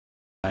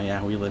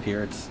Yeah, we live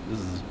here.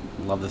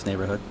 Love this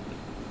neighborhood.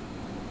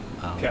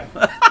 Okay.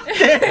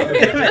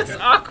 That's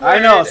awkward. I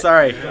know.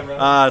 Sorry.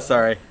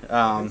 Sorry.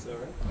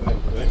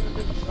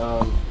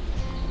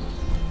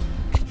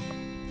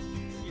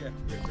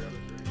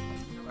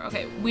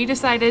 Okay, we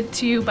decided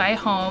to buy a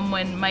home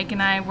when Mike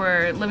and I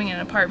were living in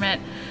an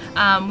apartment.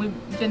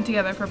 We've been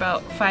together for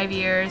about 5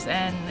 years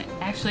and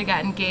actually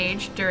got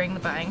engaged during the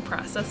buying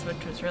process,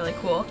 which was really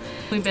cool.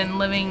 We've been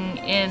living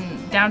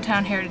in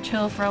downtown Heritage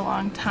Hill for a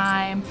long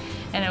time,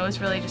 and it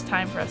was really just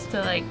time for us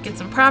to get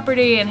some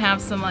property and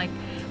have some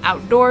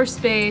outdoor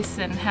space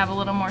and have a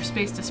little more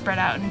space to spread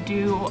out and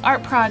do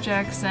art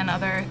projects and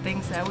other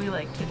things that we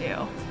like to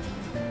do.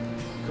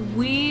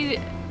 We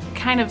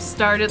kind of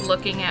started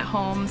looking at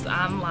homes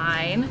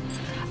online.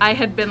 I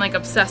had been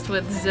obsessed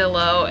with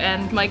Zillow,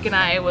 and Mike and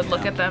I would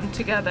look at them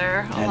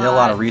together I did a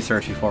lot of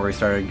research before we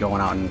started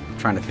going out and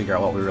trying to figure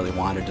out what we really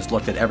wanted. Just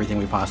looked at everything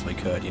we possibly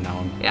could,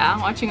 Yeah,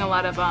 watching a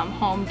lot of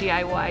home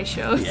DIY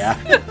shows. Yeah.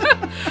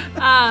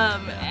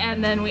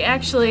 And then we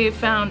actually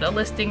found a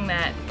listing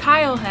that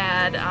Kyle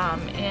had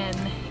in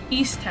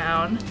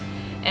Easttown,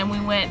 and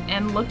we went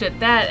and looked at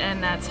that,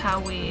 and that's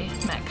how we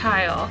met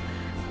Kyle.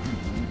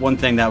 One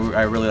thing that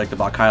I really liked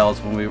about Kyle is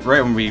from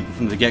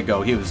the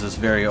get-go, he was just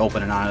very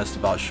open and honest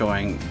about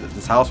showing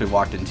this house we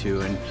walked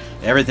into, and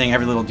every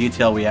little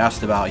detail we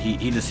asked about,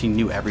 he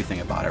knew everything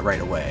about it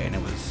right away, and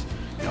it was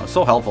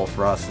so helpful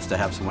for us just to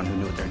have someone who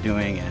knew what they're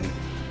doing, and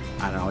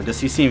I don't know,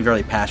 he seemed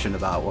very passionate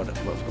about what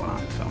was going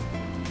on. So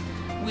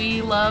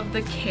we love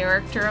the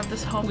character of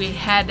this home. We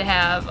had to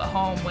have a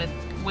home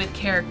with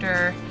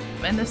character,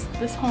 and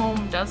this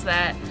home does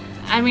that.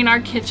 I mean, our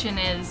kitchen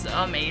is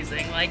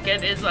amazing.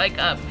 It is like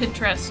a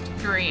Pinterest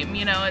dream.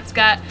 It's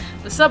got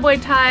the subway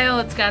tile,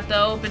 it's got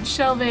the open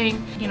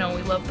shelving. We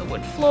love the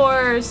wood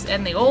floors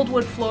and the old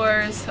wood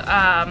floors.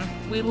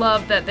 We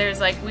love that there's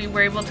we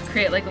were able to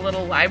create a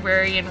little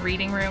library and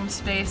reading room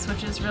space,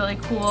 which is really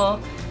cool.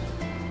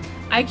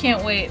 I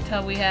can't wait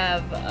till we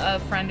have a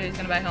friend who's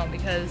gonna buy a home,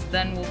 because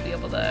then we'll be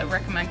able to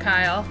recommend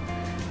Kyle.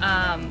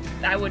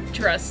 I would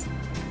trust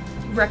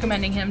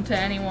recommending him to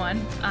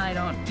anyone. I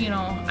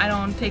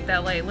don't take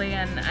that lightly,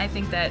 and I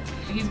think that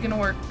he's gonna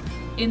work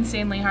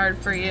insanely hard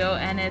for you,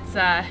 and it's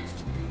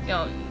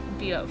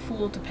be a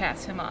fool to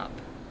pass him up.